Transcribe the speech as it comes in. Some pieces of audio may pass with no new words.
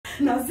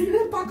Na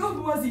zile paka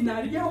huwa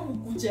zinalia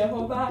huku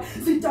Jehova.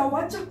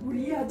 Sitawacha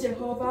kulia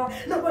Jehova.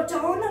 Na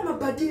wataona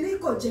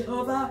mabadiliko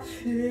Jehova.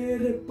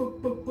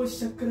 Repopopo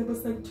shakraba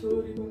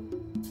sanctuary.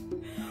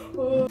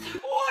 What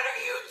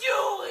are you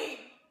doing?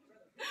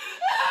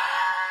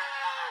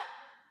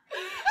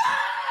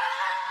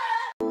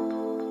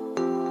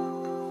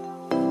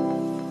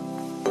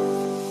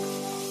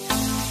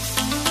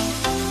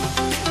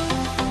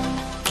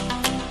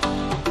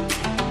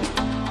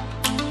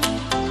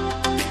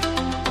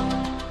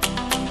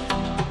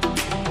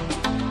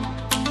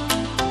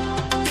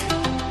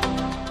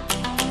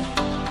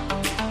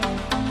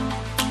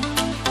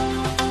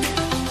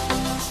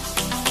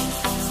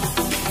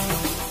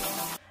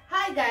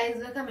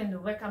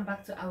 Welcome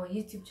back to our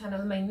YouTube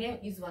channel. My name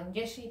is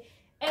Wangeshi,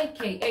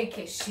 aka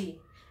Keshi,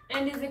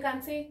 and as you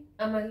can see,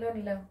 I'm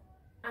alone now.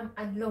 I'm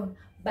alone.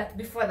 But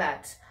before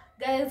that,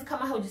 guys, come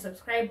how you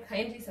subscribe,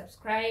 kindly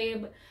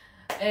subscribe.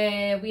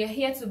 We are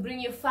here to bring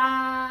you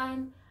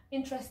fun,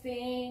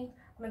 interesting.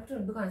 We are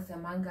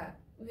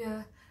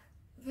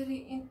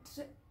very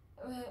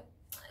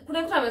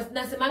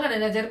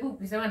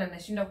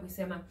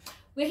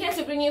we're here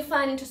to bring you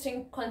fun,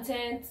 interesting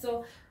content.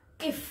 So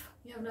if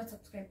you have not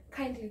subscribed,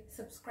 kindly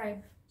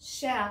subscribe,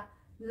 share,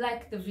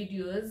 like the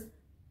videos.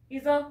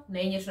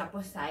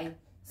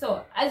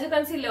 So as you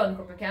can see, leo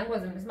niko peke yangu,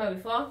 as nimesema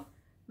before.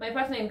 My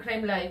partner in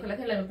crime la yuko,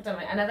 lakini leo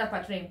nimepata another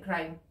partner in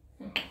crime.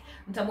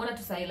 Mtamuona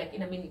tu sahi like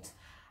in a minute.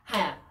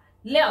 Haya,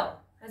 leo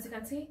as you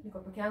can see niko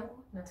peke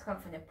yangu, nataka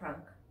kufanya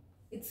prank.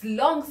 It's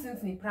long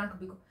since ni prank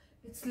because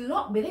it's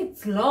long, but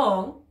it's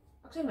long.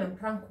 Actually I'm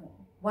prank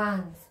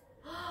once.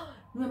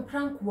 I'm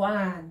prank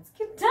once.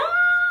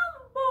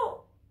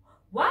 Kitambo.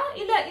 Wa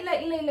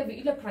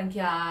ile prank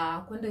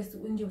ya kwenda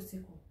nje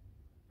usiku.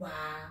 Wow.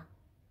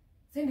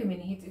 Send me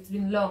hit. It's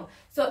been long.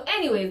 So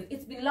anyways,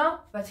 it's been long,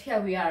 but here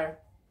we are.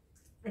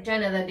 I try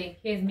another day.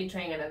 Here's me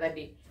trying another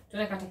day.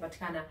 Tunataka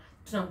tupatikana.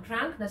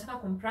 Tunamprank, nataka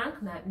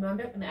kumprank na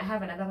nimwambia I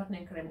have another partner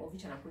in crime of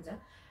which anakuja.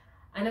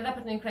 Another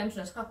partner in crime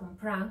tunataka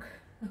kumprank.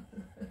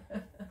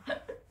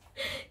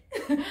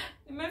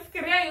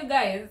 Nimefikiria you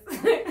guys.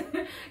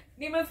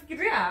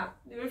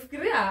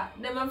 Nimefikiria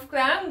na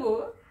mafikira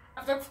yangu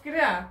after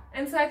kufikiria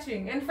and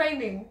searching and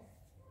finding,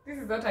 this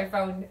is what I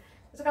found.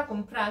 Nataka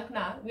kumprank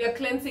na we are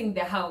cleansing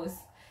the house,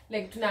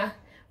 like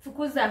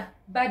tunafukuza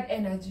bad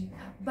energy,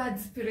 bad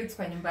spirits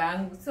kwa nyumba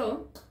yangu.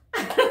 So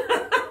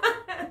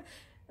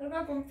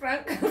nataka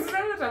kumprank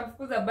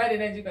tunafukuza bad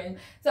energy kwa nyumba.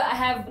 So I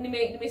have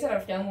nimeita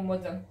rafiki yangu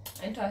mmoja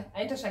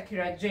anaitwa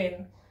Shakira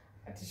Jane.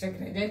 Ati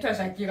Shakira Jane anaitwa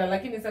Shakira,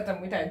 lakini sasa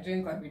tamuita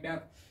Jane kwa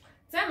video.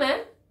 Sema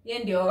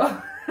yeye ndio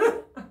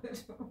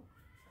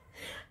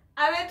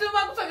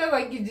ametuma kutoka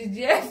kwa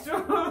kijiji yetu.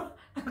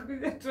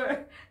 Akuja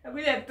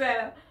tu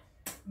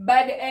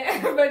bad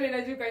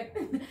energy kwa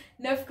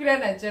nafikiria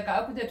nacheka.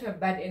 Akuja tu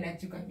bad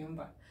energy kwa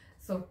nyumba.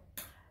 So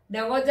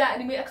nangoja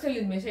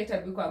actually nimeshaita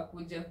biko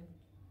akuje.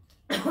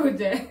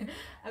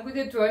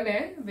 Akuje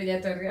tuone venye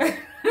atareact.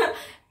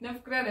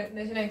 Nafikiria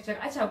nashinda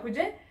kicheka. Acha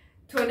akuje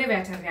tuone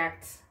venye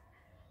atareact.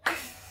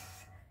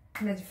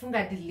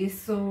 Najifunga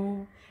diliso.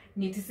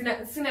 Niti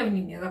sina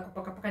nini za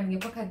kupaka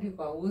ningepaka hadi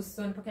kwa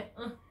uso,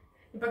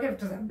 nipake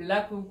vitu za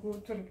black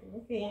huku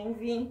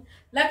hivi.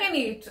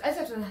 Lakini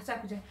acha tunataka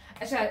kuja.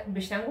 Acha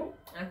bishi yangu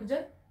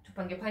anakuja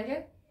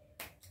tupange.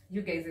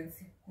 You guys and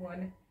see.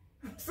 Muone.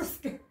 I'm so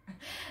scared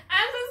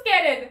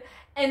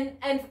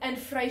and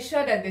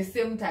frightened at the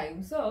same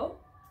time. So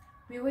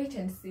we wait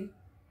and see.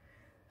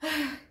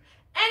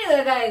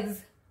 Anyway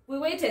guys, we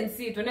wait and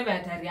see tuone vile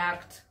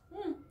atareact.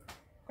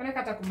 Kuna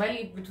kata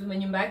kubali vitu za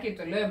nyumba yake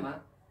itolewe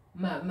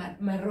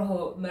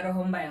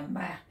maroho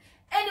mbaya.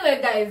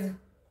 Anyway guys,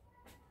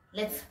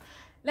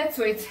 let's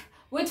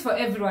wait for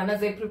everyone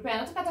as I prepare.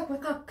 Nataka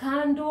kuweka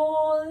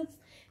candles.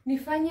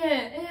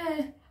 Nifanye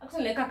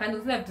actually weka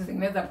candles na vitu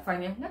zingine za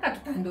kufanya. Nataka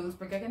tu candles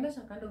peke yake,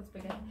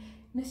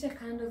 Nisha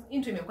candles.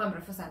 Intro imekuwa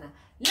mrefu sana.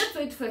 Let's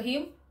wait for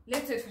him.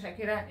 Let's wait for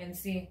Shakira and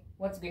see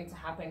what's going to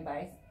happen,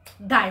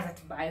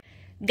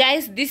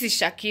 Guys, this is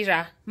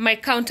Shakira, my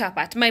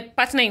counterpart, my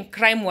partner in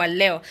crime wa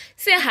leo.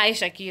 Say hi,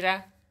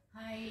 Shakira.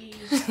 Hi.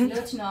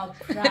 Let's not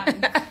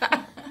prank.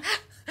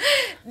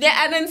 They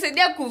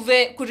ananisaidia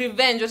ku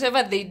revenge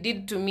whatever they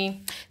did to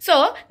me.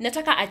 So,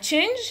 nataka a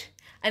change,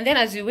 and then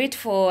as we wait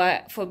for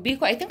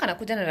Biko, I think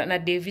anakuja na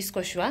Davis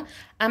kwa sure.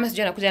 Ama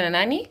sijui anakuja na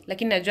nani,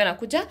 lakini najua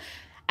anakuja.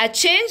 A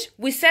change,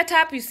 we set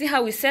up, you see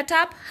how we set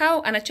up,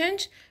 how ana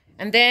change,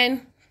 and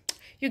then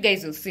you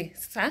guys will see.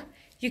 Sasa,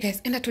 you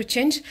guys enda to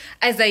change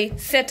as I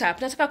set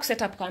up. Nataka ku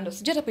set up candles.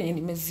 Sijui hata penye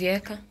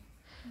nimezieka.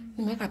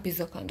 Nimeweka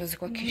pizo candles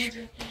kwa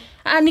kisha.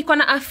 Niko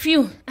na a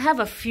few. I have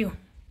a few.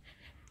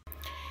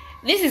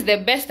 This is the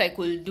best I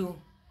could do.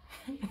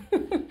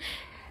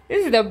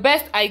 This is the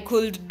best I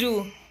could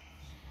do.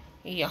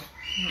 Yeah.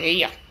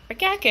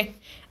 Okay.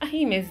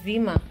 Hii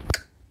imezima.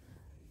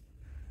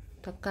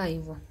 Taka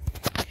hivyo.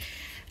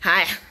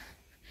 Haya.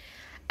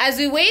 As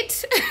we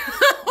wait.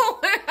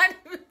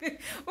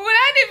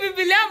 Unani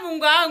Biblia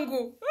Mungu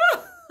wangu.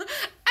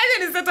 I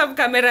just set up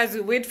camera as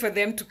we wait for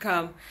them to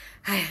come.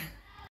 Haya.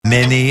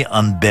 Many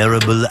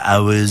unbearable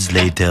hours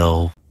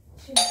later.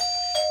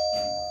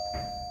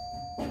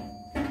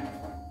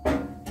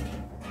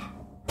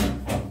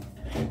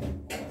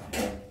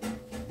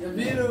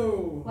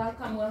 Mavitu.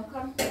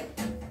 Welcome.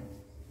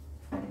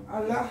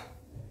 Allah.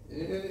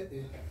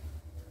 We're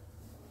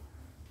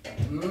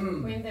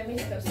in the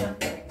midst of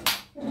something.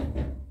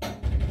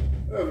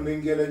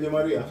 Mlingeleje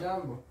Maria?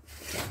 Jambo.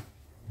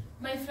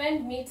 My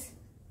friend meets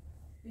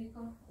Biko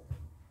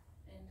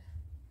and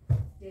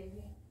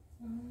Davy.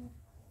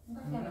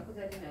 Ngapi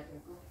anakuja dinner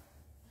yako?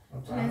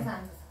 Tunaweza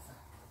anza sasa.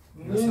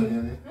 Nini?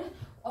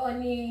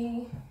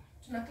 Ni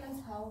tuna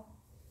cleanse how.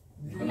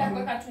 Bila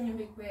kuweka tu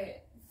nyumba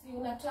ikwe. Si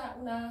una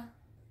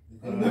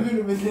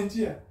Mavitu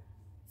umezentia.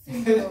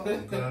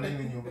 Kana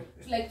nini nyumba?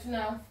 like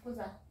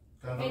tunafukuza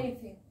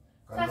anything.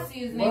 Sasa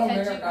si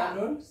Mbona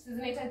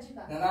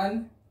zinahitajika. Na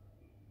nani?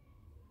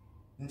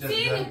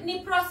 Ni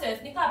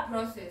process, ni ka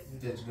process.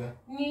 Nitajiga.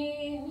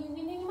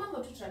 Ni mambo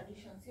tu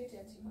tradition, si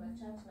eti kuna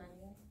church na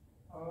nini.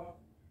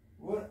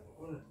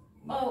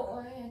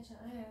 Acha.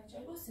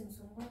 Hebu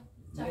simsumbue.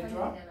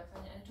 Chafanya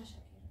anafanya, anaitwa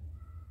Shakira.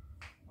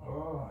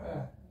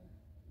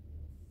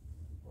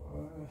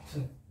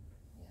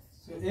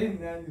 So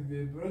nani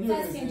babe?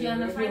 Sasa si ndio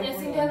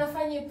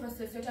anafanya hii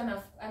process yote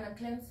ana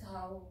cleanse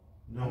how.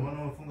 Ndio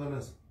maana unafunga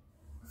leso.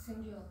 Si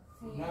ndio.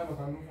 Nani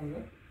kanuka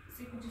leo?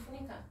 Si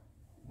kujifunika.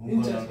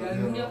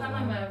 Ndio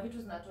kama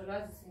vitu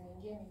zinatolewa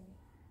zisiingie nini.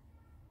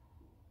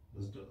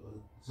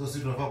 So si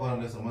tunafaa kwa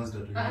leso mazi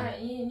tatu.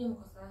 Hii ni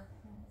mko sawa.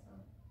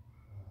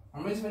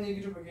 Amefanya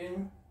kitu peke yake?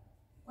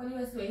 Kwani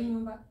wewe sio hii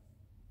nyumba?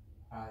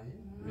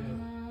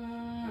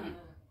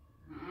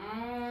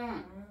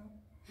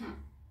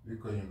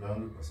 Biko nyumba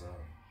yangu iko sawa.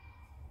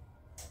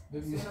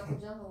 Sio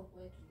nakujanga huko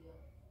wetu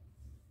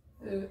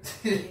leo.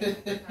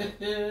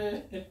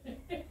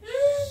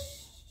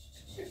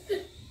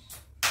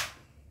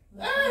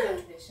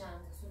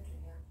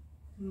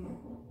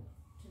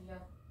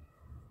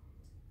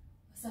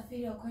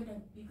 Safiri wa kwenda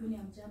mbinguni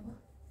hamjambo?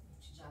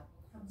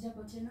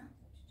 Hamjambo tena?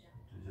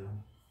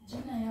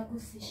 Jina yangu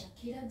si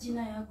Shakira,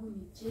 jina yangu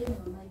ni Jane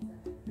Maiza.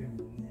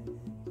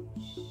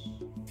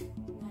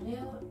 Na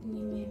leo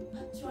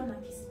nimepatwa na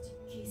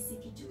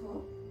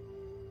kisikitiko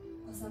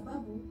kwa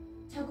sababu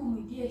tangu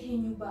mwingie hii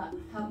nyumba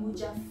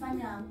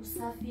hamujafanya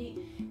usafi.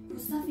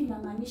 Usafi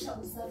inamaanisha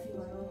usafi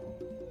wa roho.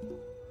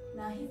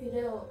 Na hivi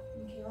leo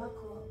mke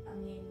wako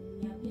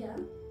ameniambia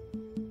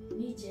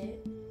nije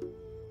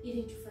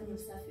ili tufanye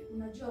usafi.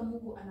 Unajua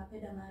Mungu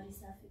anapenda mahali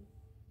safi.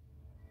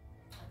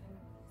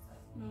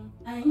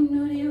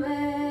 Ainuriwe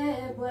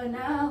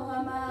Bwana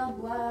wa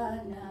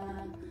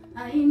mabwana,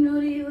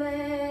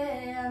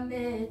 ainuriwe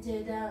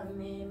ametenda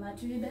mema.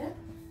 Tuibe.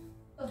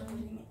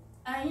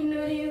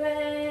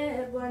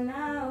 Ainuriwe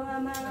Bwana wa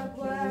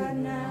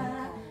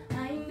mabwana,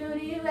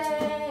 ainuriwe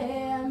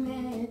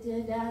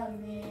ametenda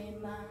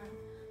mema.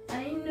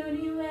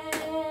 Ainuriwe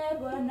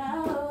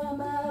Bwana wa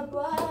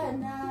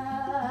mabwana,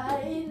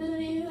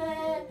 ainuriwe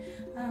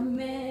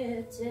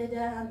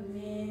ametenda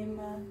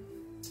mema.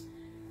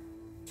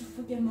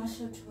 Tufuge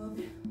macho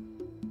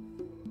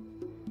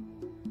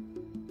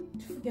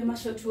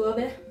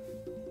tuombe.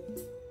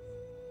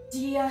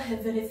 Dear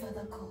Heavenly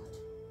Father God,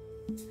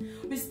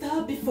 we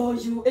stand before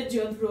you at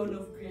your throne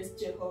of grace,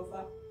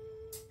 Jehovah.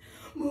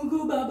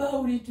 Mungu Baba,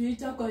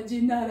 ulituita kwa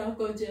jina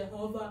lako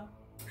Jehova.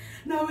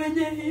 Na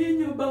wenye hii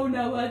nyumba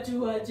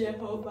unawajua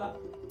Jehova.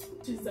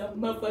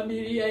 Tazama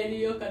familia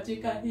iliyo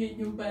katika hii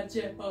nyumba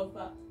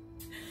Jehova.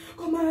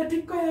 Kwa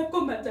maandiko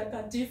yako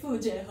matakatifu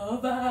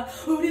Jehova,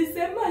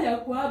 ulisema ya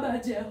kwamba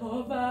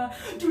Jehova,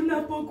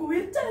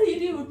 tunapokuita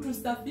ili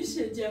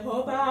utusafishe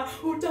Jehova,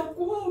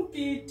 utakuwa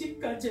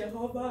ukiitika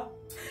Jehova.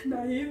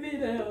 Na hivi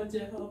leo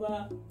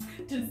Jehova,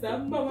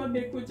 tazama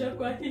wamekuja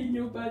kwa hii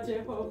nyumba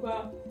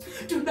Jehova.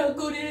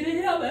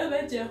 Tunakulilia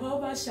wewe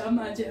Jehova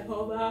Shama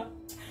Jehova.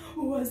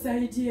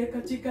 Uwasaidie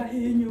katika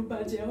hii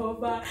nyumba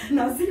Jehova.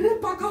 Na zile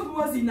paka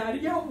huwa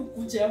zinalia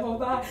huku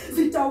Jehova,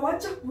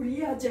 zitawacha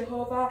kulia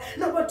Jehova,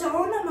 na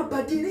wataona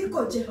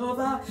mabadiliko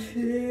Jehova.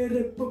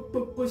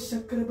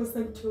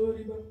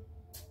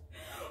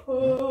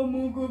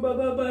 Mungu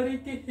Baba,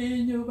 bariki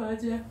hii nyumba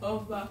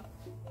Jehova.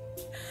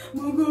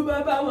 Mungu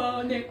Baba,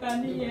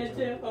 waonekanie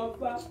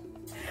Jehova.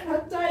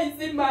 Hata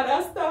hizi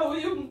marasta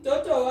huyu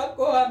mtoto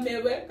wako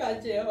ameweka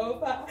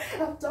Jehova,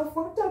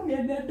 atafuata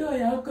mienendo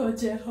yako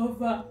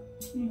Jehova.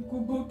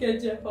 Mkumbuke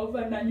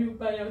Jehova na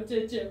nyumba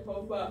yote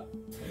Jehova.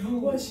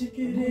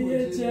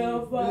 Washikilie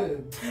Jehova.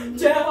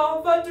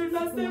 Jehova,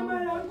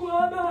 tunasema ya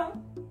kwamba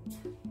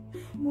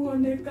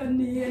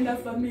muonekanie na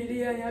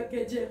familia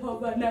yake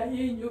Jehova na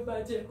hii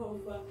nyumba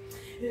Jehova.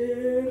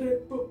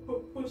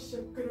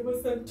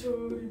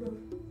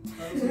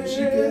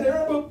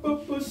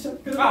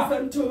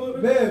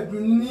 Babe,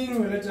 nini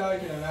unaleta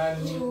wake na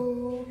nani?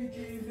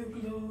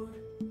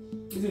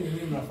 Hizi ni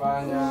nini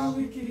mnafanya?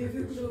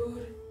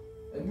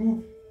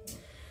 Ebu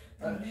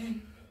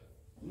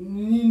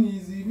nini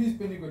hizi? Mimi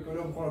sipendi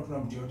kuwekelea mkono tuna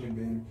mtu yote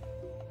mbele.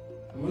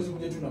 Mwezi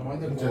kuja tu na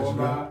mwanza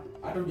kuomba,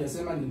 hata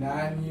hujasema ni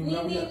nani.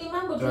 Ni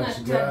mambo tuna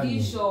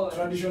tradition.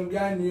 Tradition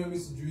gani hiyo mimi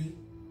sijui.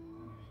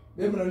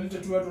 Babe mnaleta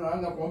tu watu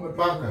naanza kuomba tu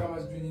Paka.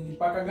 kama sijui nini.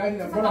 Paka gani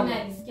na Sasa kama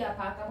mbona? alisikia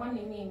paka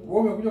kwani nini? Wewe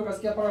umekuja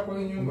ukasikia paka kwa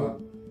hiyo nyumba?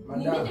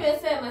 Mimi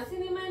nimesema, si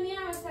ni mani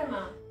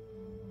amesema.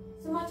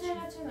 Sema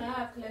tena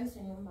ya cleanse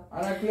nyumba.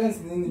 Ana cleanse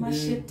nini?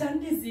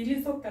 Mashetani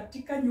zilizo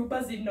katika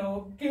nyumba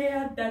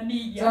zinaongea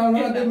ndani Sasa yake.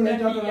 unaona babe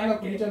mnaleta watu naanza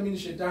kuniita mimi ni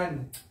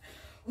shetani.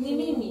 Ni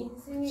nini?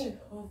 Si nini?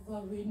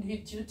 Jehovah, we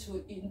need you to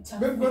Babe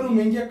intervene. bado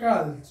umeingia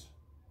cult.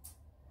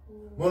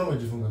 Mbona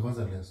umejifunga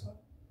kwanza leso?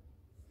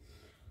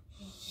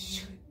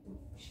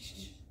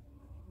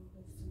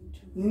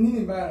 Ni nini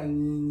mbaya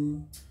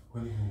nini?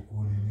 Kwani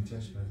huko ni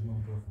chashi lazima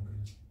mtu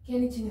afunge.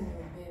 Kiani chini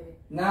muombewe.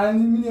 Na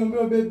mimi niombe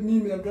babe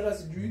mimi na mtoto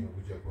sijui.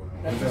 Kuja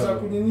kuona. Na tuza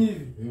kunini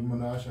hivi.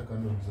 Mnaasha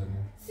kando mzani.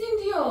 Si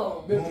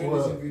ndio? Babe Mungu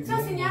tueleze vipi?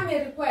 Sasa si nyame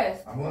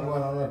request. Mungu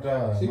anaona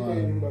taa. Siko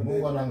hii nyumba, babe.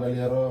 Mungu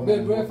anaangalia roho.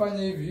 Babe wewe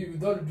fanya hivi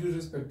with all due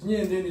respect.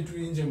 Nyie endeni tu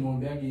nje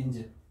muombeage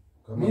nje.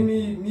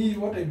 Mimi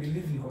what I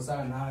believe niko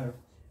sawa nayo.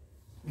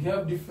 We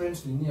have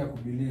different nini ya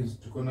kubelieve.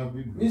 Tuko na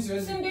Biblia. Mimi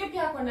siwezi Si ndio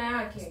pia kuna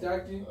yake.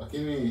 sitaki.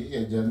 Lakini hii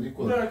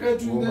haijaandikwa. Kuna kai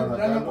tu kuomba na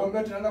tunaanza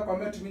kando.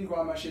 kuambia mimi niko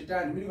na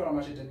mashetani. Mimi niko na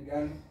mashetani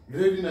gani?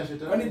 Dread na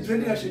shetani. Kwani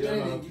dread na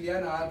shetani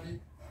inaingiliana wapi?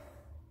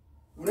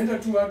 Unaenda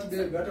tu watu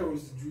babe hata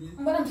usijui.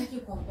 Mbona mtaki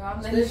kuombewa?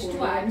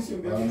 Mnanishtua. Mimi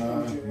siombea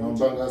kitu.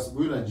 Naombanga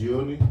asubuhi na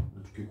jioni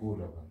na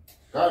tukikula bana.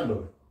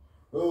 Kando.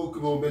 Wewe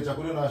ukimwombea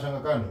chakula na washanga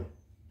kando.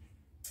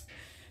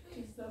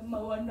 Tazama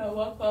wana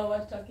wako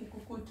hawataki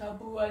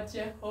kukutambua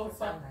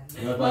Jehova.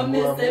 Unatambua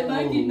Wamesema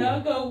Mungu.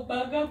 kinaga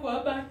ubaga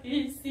kwamba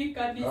hii si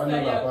kanisa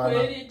Hapana, ya hapana.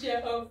 kweli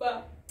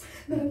Jehova.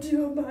 Na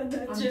ndio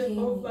maana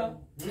Jehova.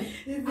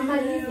 Hivi Ama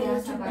hivi leo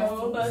hasa basi.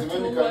 tunaomba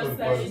Zimeni kando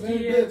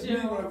tuwasaidie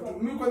Jehova.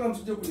 Mimi kwanza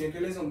msije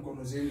kuniekeleza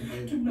mkono zenu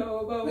babe.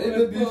 Tunaomba Na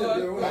hiyo bibi uwepo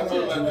ndio wako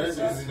Kando na dread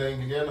Jehova.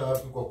 zinaingiliana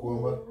wapi kwa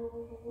kuomba?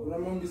 Kuna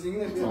mambo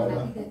zingine pia.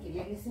 Unapiga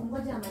kelele. Si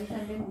ngoja amaliza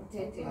mbele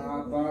mtete.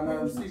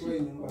 Hapana, msiko hii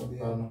nyumba babe.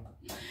 Kando.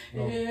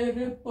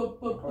 Ere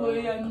popopo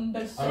ya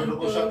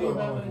Ametokosha kwa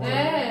mama.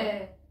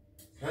 Eh.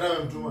 Nani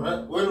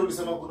amemtuma? Wewe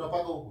ulisema kuna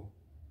paka huko?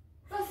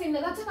 Sasa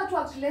nataka tu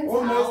a cleanse Wewe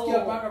unasikia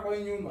hao. paka kwa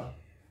hii nyumba?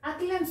 A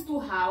cleanse tu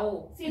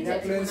hao. Si Ina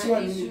eti cleansiwa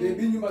kuna nini issue.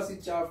 baby, nyumba si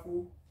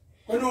chafu.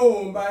 Kwani wewe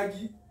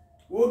uombagi?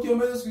 Wewe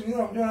ukiombeza siku nyingine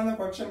unakuja unaanza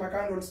kuhakisha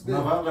macandles babe.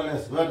 Unavanga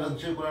leso. Wewe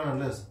unacheki kuna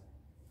na leso.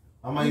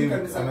 Ama Hii hiyo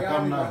kanisa amekaa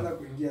gani mna. unaanza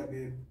kuingia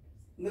babe?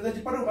 Unaweza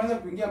jipata ukaanza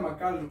kuingia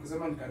makando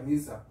ukisema ni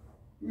kanisa.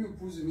 Mimi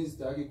upuzi mimi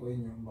sitaki kwa hii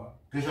nyumba.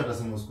 Kesho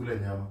atasema usikule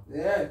nyama.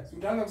 Si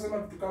utaanza kusema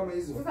vitu kama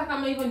hizo. Sasa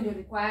kama hivyo ndio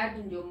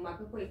required ndio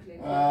mapepo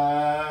cleanse.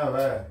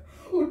 Wewe.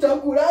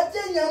 Utakulaje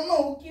nyama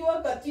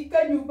ukiwa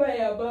katika nyumba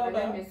ya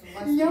baba?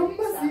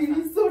 Nyama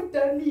zilizo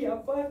ndani ya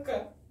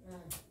paka.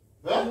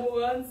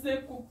 Muanze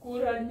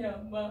kukula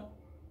nyama.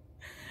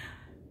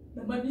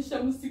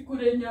 Namaanisha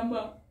msikule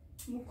nyama.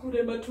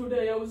 Mkule matunda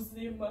ya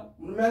uzima.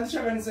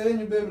 Mmeanzisha kanisa yenu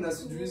babe na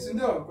sijui si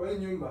ndio kwa hii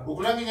nyumba.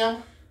 Ukulaki nyama?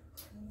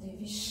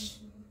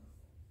 Davish.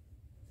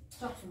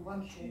 Stop kusumbua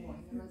mchumba.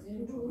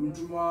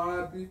 Mtumwa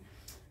wapi?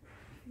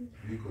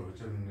 Biko,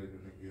 acha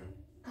ningekuja.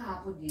 Kaa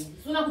hapo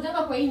Davish.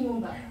 Unakutaka kwa hii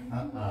nyumba.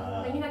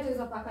 Pengine hata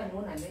hizo paka ni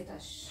unaleta.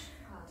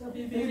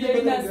 Biblia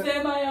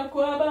inasema ya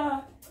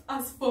kwamba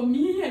as for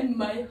me and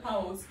my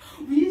house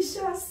we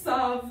shall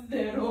serve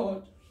the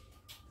Lord.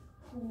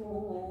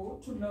 Oh,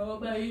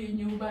 tunaomba hii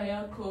nyumba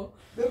yako.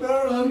 Babe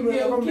leo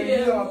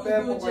mnaingia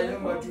mapepo kwa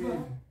nyumba tu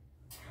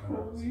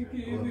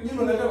hivi. Nyinyi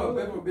mnaleta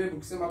mapepo babe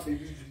kusema hapa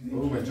hivi.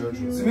 Wewe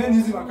umechochwa. Zimeni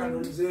hizi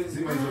makando zenu.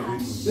 Zima hizo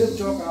vitu. Babe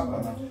choka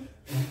hapa.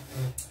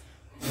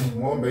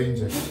 Muombe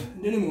nje.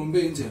 Ndeni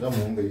muombe nje. Ndio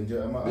muombe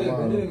nje ama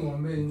Babe ndeni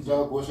muombe nje.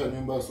 Sasa kuosha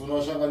nyumba, si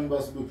unaoshanga nyumba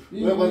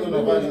asubuhi. Wewe kwanza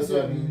unafanya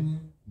sasa nini?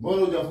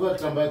 Mbona hujafunga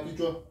kitambaa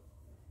kichwa?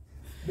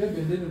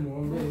 Babe ndeni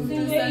muombe nje.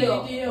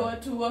 Tusaidie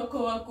watu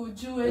wako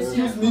wakujue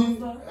Excuse me.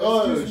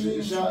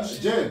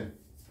 Jehova.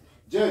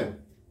 Jen.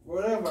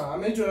 Whatever,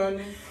 ameitwa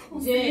nani?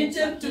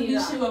 Usiite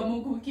mtumishi wa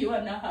Mungu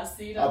ukiwa na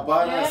hasira.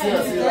 Hapana, si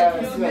hasira.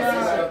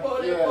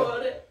 Pole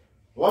pole.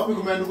 Wapi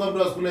kumeandikwa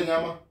mtu asikule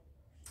nyama?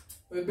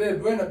 Babe,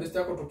 wewe na best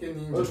yako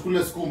tokeni nje. Wewe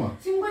tukule sukuma.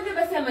 Si ngoja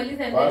basi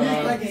amalize Bana.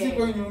 mbele. Sitaki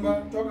siko hii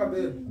nyumba, toka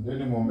babe.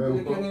 Ndeni muombe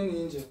huko.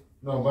 Tokeni nje.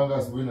 Naombanga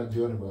asubuhi na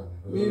jioni bwana.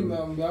 Mimi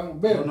mambo yangu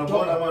babe.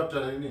 Unabona ama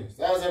tuta nini?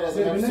 Sasa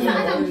Babe, nasema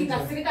Hata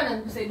mkikasirika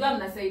na kusaidiwa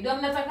mnasaidiwa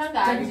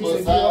mnatakanga aje.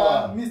 Uko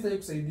sawa. Mimi sitaki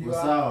kusaidiwa.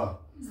 sawa.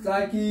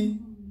 Sitaki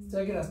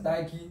na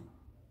sitaki.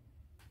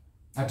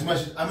 Hatimaye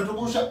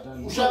ametoka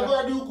ushago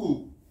hadi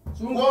huku.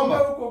 Ngomba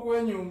huko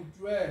kwenye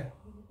mtu wewe.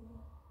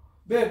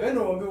 Babe,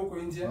 ndio ombe huko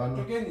nje. Bana.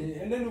 Tokeni,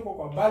 endeni huko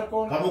kwa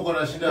balcony. Kama uko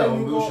na shida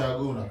ombe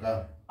ushago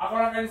unakaa.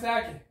 Akona kanisa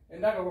yake.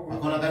 Endaka huko.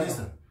 Hakuna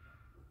kanisa.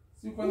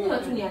 Si Huyu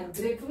watu ni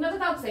ungrateful.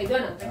 Tunataka kusaidiwa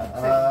na mtaki Ah,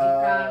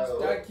 kusaidika.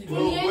 Sitaki.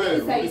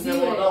 wewe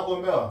ulisema unataka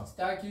kuombewa?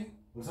 Sitaki.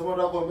 Ulisema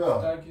unataka kuombewa?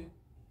 Sitaki.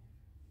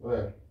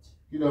 Wewe,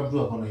 kila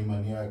mtu ako na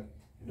imani yake.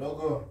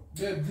 Kidogo.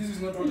 Babe, this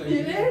is not what I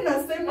Biblia believe.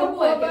 inasema Hebu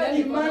kwamba wekelea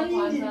mikono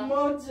imani ni kwanza.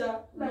 moja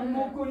na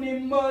Mungu ni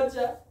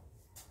mmoja.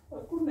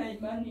 Hakuna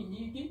imani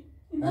nyingi.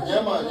 Na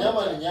nyama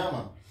ni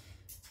nyama.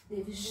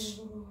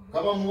 Davish.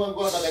 Kama Mungu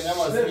anataka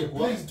nyama Babe,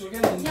 asingekuwa. please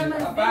tokeni nje. Nyama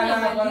Hapana,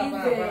 zima hapana,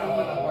 malize.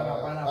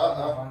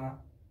 hapana.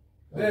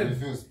 Babe,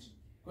 Refused.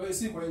 kwa hiyo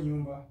si kwa hii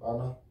nyumba.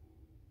 Hapana.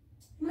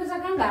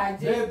 Mnataka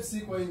aje? Babe,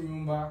 si kwa hii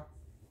nyumba.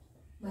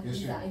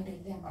 Maliza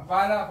endelea.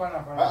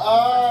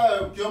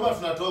 Hapana. Ukiomba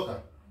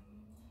tunatoka.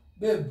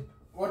 Babe,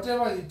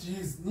 whatever it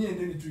is,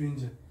 niendeni tu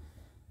nje.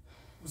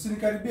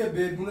 Usinikaribie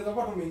babe, unaweza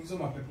kuwa tumeingizwa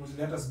mapepo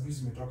zile hata sijui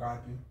zimetoka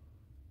wapi.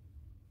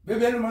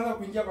 Babe, yani umeanza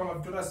kuingia kwa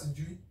mavitu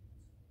sijui.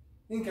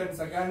 Ni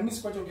kanisa gani? Mimi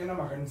sikwacha ukienda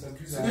makanisa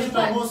sijui. Sisi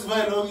tutabosi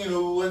vai longi na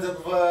uanze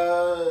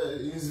kuvaa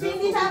Si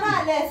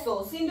nitavaa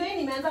leso, si ndio hii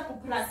nimeanza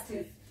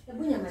kupractice.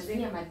 Hebu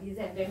nyamazeni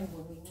amalize and then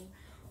ngomeni.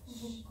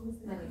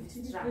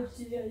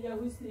 Ya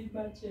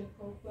usima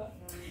Jehova.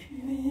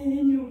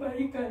 Ni nyumba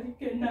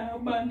ikalike na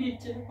amani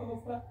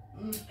Jehova.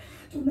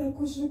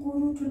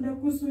 Tunakushukuru,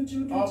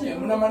 tunakusujudu Jehova. Okay,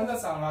 mnamaliza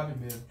saa ngapi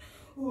babe?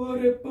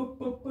 Ore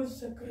popo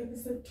shakara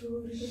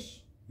satori.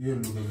 hiyo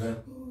lugha gani?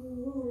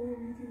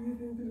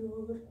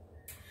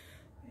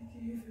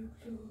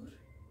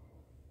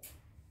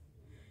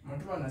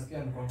 Mtu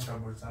anasikia ni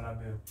comfortable sana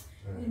babe.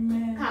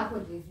 Amen. Hapo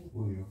David.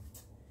 Huyo.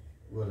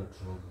 Wala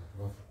tunaomba.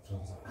 Wafu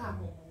tuanza.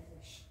 Hapo.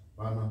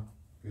 Bana,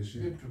 kesho.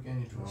 Babe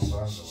tukeni tu.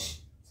 Tunaomba.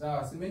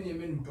 Sawa, simeni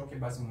mtoke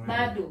basi mwende.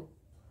 Bado.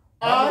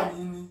 Bado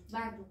nini?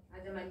 Bado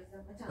hajamaliza.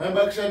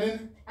 Mbakisha nini?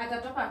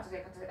 Atatoka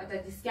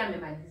atajisikia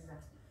amemaliza.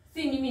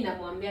 Si mimi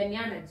namwambia ni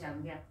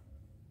anajiambia.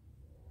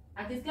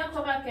 Akisikia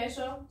kutoka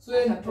kesho, So ni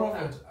atatoka.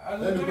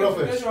 prophet. Ni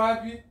prophet. Kesho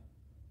wapi?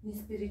 Ni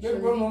spiritual.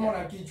 Babe, mama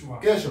leader. na kichwa.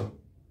 Kesho.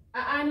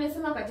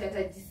 Nimesema kati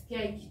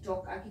atajisikia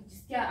ikitoka,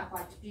 akijisikia ako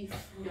at peace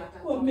ndio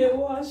atatoka.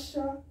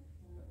 Wamewasha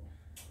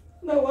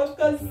na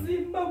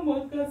wakazima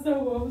mwangaza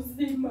wa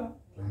uzima.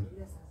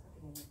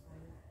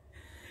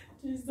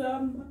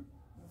 Tizama.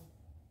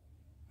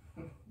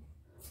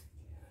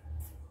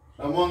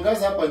 Na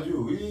mwangaza hapa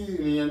juu. Hii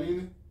ni ya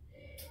nini?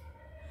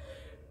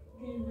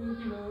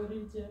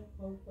 Glory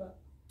Jehova.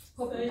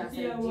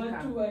 Saidia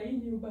watu wa hii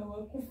nyumba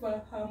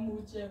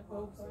wakufahamu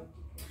Jehova.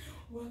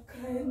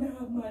 Wakae na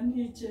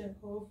amani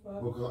Jehova.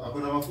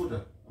 Hakuna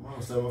mafuta? Ama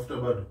usema mafuta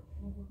bado?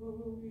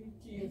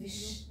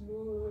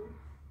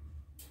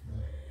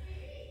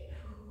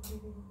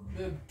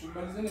 Babe,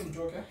 tumalizeni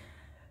mtoke.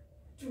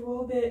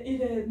 Tuombe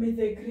ile may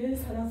the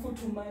grace halafu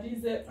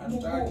tumalize.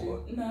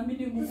 Mungu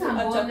naamini Mungu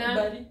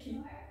atakubariki.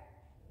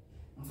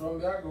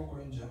 Mtuombeaga huko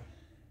nje.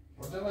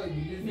 Whatever you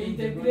believe May in.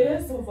 the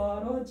grace of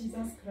our Lord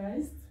Jesus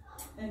Christ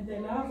and the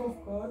love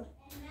of God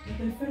and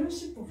the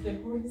fellowship of the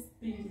Holy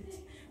Spirit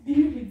be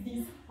with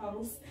this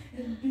house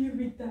and be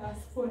with us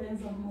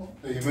forevermore.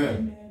 Amen.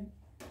 Amen.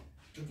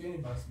 Tukeni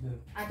basi babe.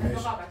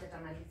 Atatoka wakati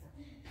atamaliza.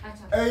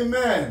 Acha.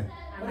 Amen.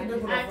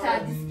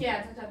 Atajisikia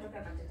atatoka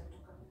wakati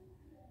atatoka.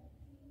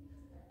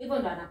 Hivyo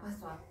ndo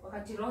anapaswa.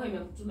 Wakati roho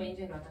imemtuma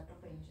nje ndo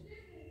atatoka nje.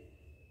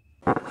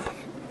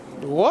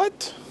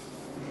 What?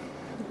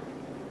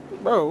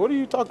 Bro, what are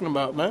you talking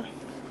about, man?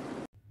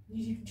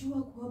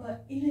 Nilijua kwamba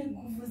ile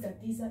nguvu za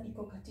giza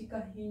iko katika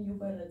hii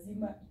nyumba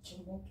lazima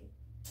ichomoke.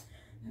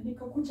 Na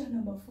nikakuja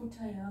na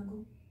mafuta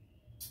yangu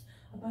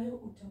ambayo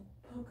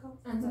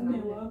utapaka mume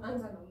wako. Anza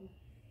na huyu.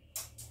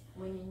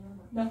 Mwenye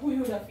nyumba. Na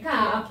huyu rafiki Kaa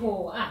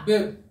hapo.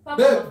 Babe,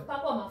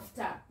 Papo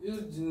mafuta.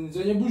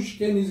 zenye bush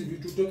keni hizi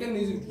vitu, tokeni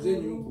hizi vitu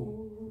zenyu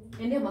huko.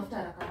 Endea mafuta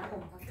haraka haraka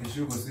mpaka.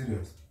 Kesho uko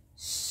serious?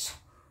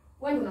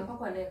 Wewe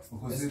unapakwa next.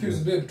 Uko Excuse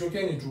serious? babe,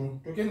 tokeni tu.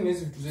 Tokeni na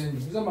hizi vitu zenyu.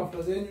 Hizo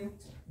mafuta zenyu.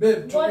 Babe,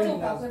 Wote tokeni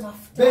upakwe nazo.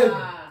 mafuta.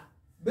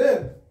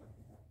 Babe.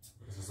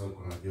 Sasa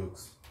kuna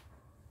jokes.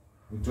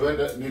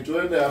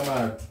 Nituende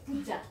ama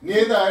Kuja. ni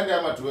either aende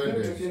ama Babe,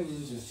 tuende. tokeni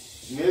nje.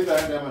 Ni either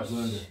aende ama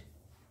tuende.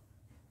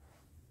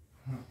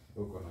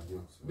 Uko na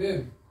jokes.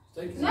 Babe,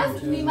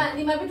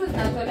 Ni mavitu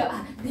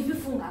zinatolewa. Hivi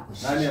funga hapo.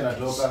 Nani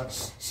anatoka?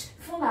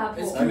 Funga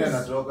hapo. Nani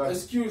anatoka?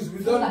 excuse,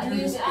 without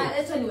due respect.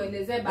 Acha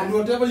niwaelezee And basi.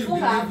 whatever you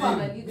Funga hapo believe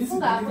in, amaliza. this is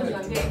Funga hapo believe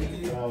that you niwaambie.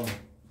 believe.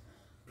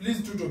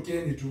 Please tu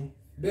tokeni tu.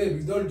 Babe,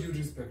 without due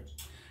respect.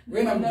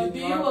 When I'm nabii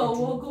giving wa you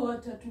uongo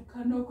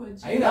watatukanwa kwa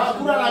jina. Haina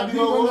Hakuna nabii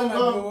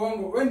wa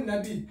uongo. Wewe ni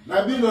nabii.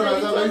 Nabii ndo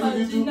anazala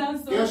hizi vitu.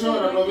 Kesho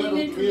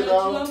anatuambia tutumie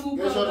dawa.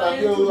 Kesho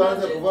anaambia huyu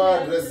aanze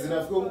kuvaa dress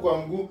zinafika huko kwa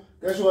mguu.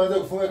 Kesho aanze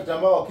kufunga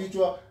kitambaa kwa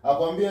kichwa.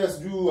 Akwambia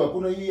sijui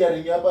hakuna hii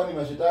ring hapa ni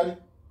mashetani.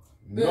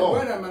 No.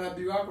 Wewe na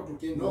manabii wako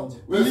tokeni No. nje.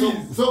 Wewe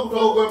sio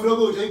kutoka huko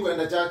mdogo ujai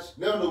kwenda church.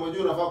 Leo ndo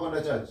umejua unafaa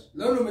kwenda church.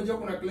 Leo ndio umejua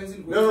kuna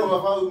cleansing. Leo ndo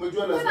unafaa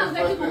umejua lazima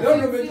ufanye. Leo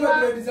ndio umejua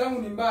grade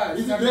zangu ni mbaya.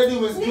 Hizi grade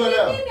umezijua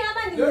leo. Mimi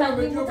ama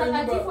ni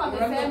mtakatifu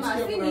amesema,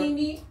 si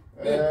mimi.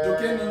 Babe,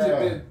 tokeni nje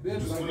babe. Babe,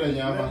 Tusule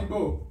nyama.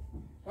 Unanibo.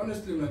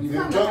 Honestly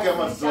unanibo. Mtoke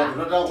ama tutoke.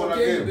 Tunataka kuona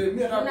Tokeni game. babe,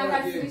 mimi nataka kuona game.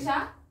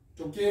 Unakasirisha?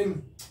 Tokeni.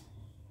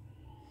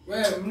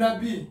 Wewe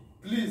mnabii,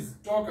 please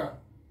toka.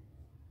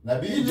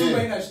 Nabii Hii nyumba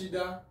je, ina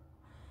shida.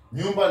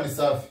 nyumba ni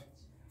safi.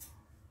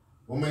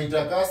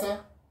 Umeitakasa, Acha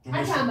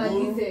tumeshukuru.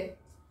 amalize.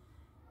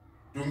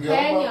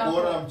 Tungeomba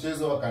kuona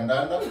mchezo wa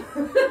kandanda.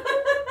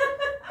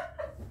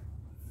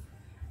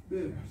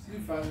 Babe, si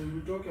fani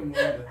mtoke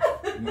mwende.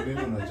 Ni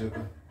nini unacheka?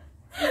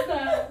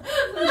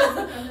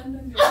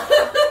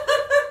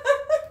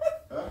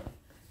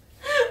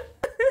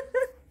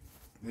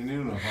 Ni nini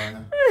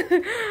unafanya?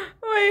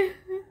 Oi.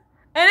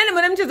 Ni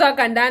mwana mchezo wa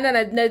kandanda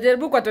na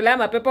najaribu kuwatolea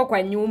mapepo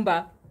kwa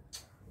nyumba.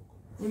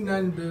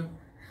 Unani babe?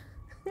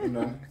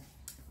 Nani?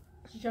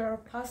 You're a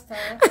pastor.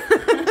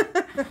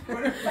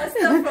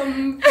 Pastor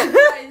from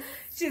Christ.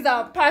 She's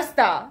our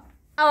pastor.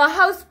 Our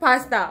house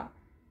pastor.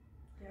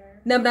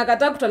 Na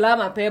mnakataa kutolewa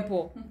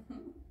mapepo.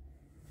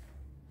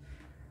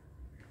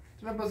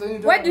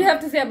 What do you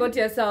have to say about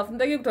yourself?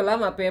 Mtaki kutolewa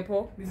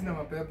mapepo. Mimi sina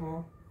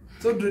mapepo.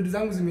 So dread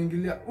zangu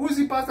zimeingilia.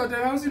 Usi pastor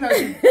tena usi na.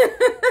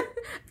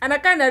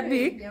 Anakaa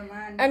nabii.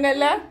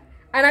 Angala.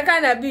 Anakaa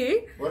nabii.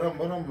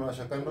 Mbona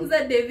mnashakana?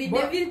 Mza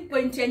David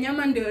point ya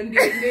nyama ndio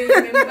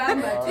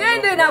imembamba. Yeye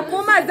ndio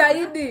inakuuma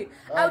zaidi.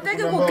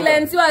 Hautaki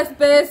kucleansiwa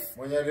space.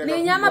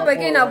 Ni nyama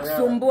pekee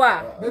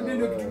inakusumbua. Baby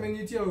ndio kitu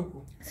umeniitia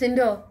huko. Si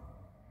ndio?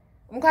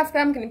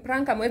 Mkafikira mkini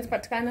prank amwezi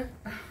patikana?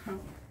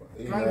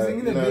 Prank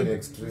zingine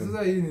baby.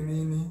 Sasa hii ni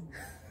nini?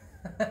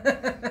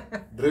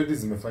 Dread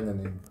zimefanya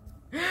nini?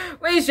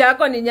 Wewe isha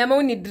yako ni nyama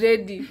uni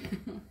dread.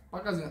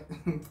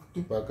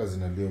 Paka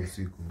zinalia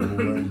usiku.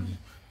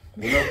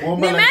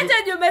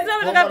 Nimeacha juu umesema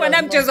unataka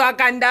kwenda mchezo wa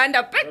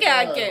kandanda peke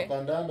yake.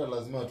 Kandanda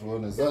lazima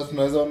tuone. Sasa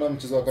tunaweza ona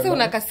mchezo wa kandanda. Si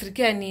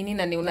unakasirikia nini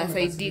na ni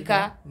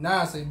unasaidika?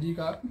 Na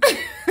saidika.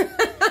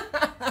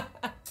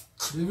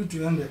 Bibi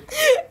tuende.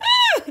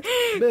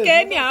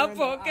 Keni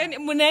hapo, Keni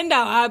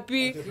mnaenda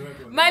wapi?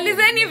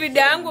 Malizeni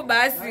video yangu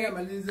basi. Haya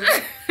malize.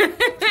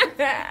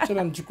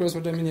 Chana nichukue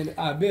sote mimi niende.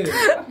 Babe.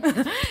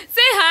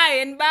 Say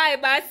hi and bye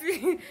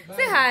basi.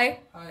 Say hi.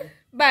 Hi.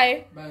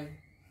 Bye. Bye.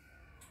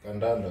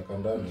 Kandanda.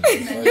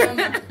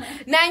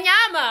 Na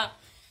nyama.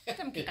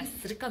 Hata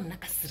mkikasirika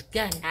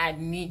mnakasirikia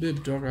nani? Babe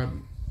toka.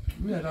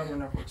 Mimi nataka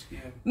kwenda kuchikia.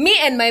 Me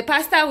and my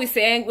pastor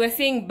we're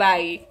saying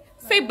bye.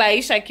 Say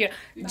bye Shakira.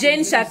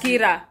 Jane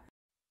Shakira.